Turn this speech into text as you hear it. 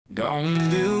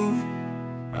Don't you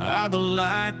are the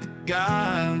light that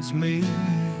guides me.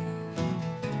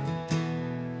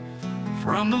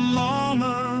 From the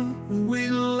moment we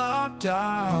locked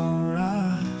our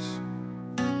eyes,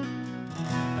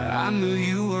 I knew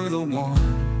you were the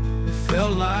one that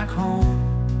felt like home.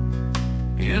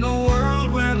 In a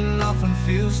world where nothing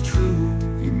feels true,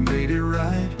 you made it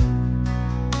right.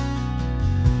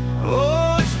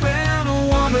 Oh, it's been a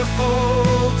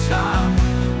wonderful time.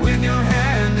 With your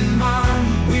hand in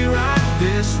mine, we write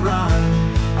this rhyme.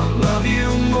 I love you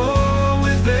more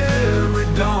with every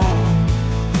dawn.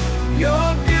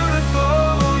 You're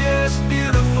beautiful, yes,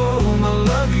 beautiful. My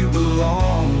love you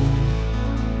belong.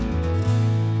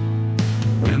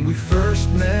 When we first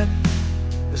met,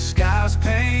 the skies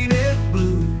painted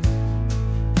blue.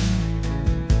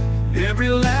 Every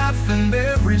laugh and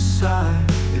every sigh,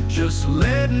 it just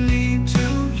led me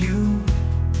to you.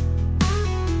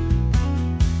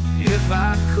 If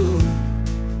I could,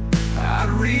 I'd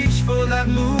reach for that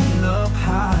moon up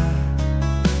high,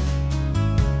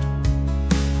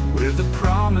 with a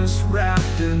promise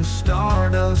wrapped in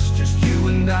stardust, just you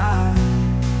and I.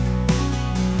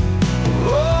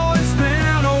 Oh, it's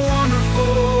been a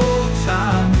wonderful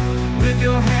time. With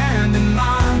your hand in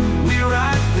mine, we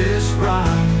write this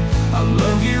rhyme. I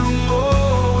love you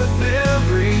more with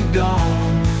every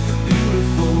dawn.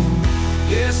 Beautiful,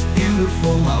 yes,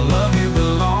 beautiful, my love you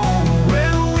belong.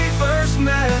 When we first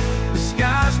met, the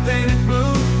skies painted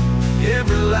blue.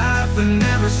 Every laugh and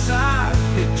every sigh,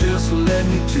 it just led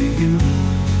me to you.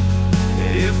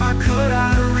 If I could,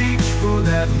 I'd reach for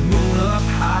that moon up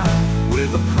high,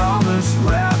 with a promise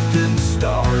wrapped in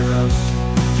stardust,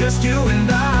 just you and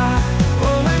I.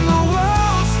 Oh, when the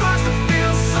world starts to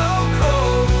feel so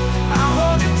cold, I'll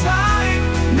hold you tight,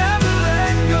 never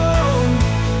let go.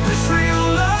 This real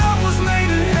love was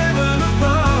made in heaven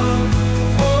above.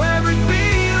 For every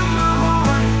beat of my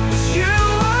heart, it's you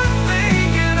I'm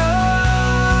thinking of.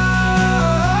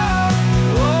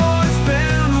 Oh, it's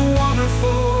been a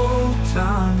wonderful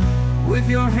time. With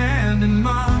your hand in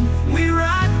mine, we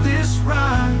write this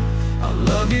rhyme. I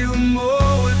love you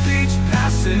more with each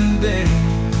passing day.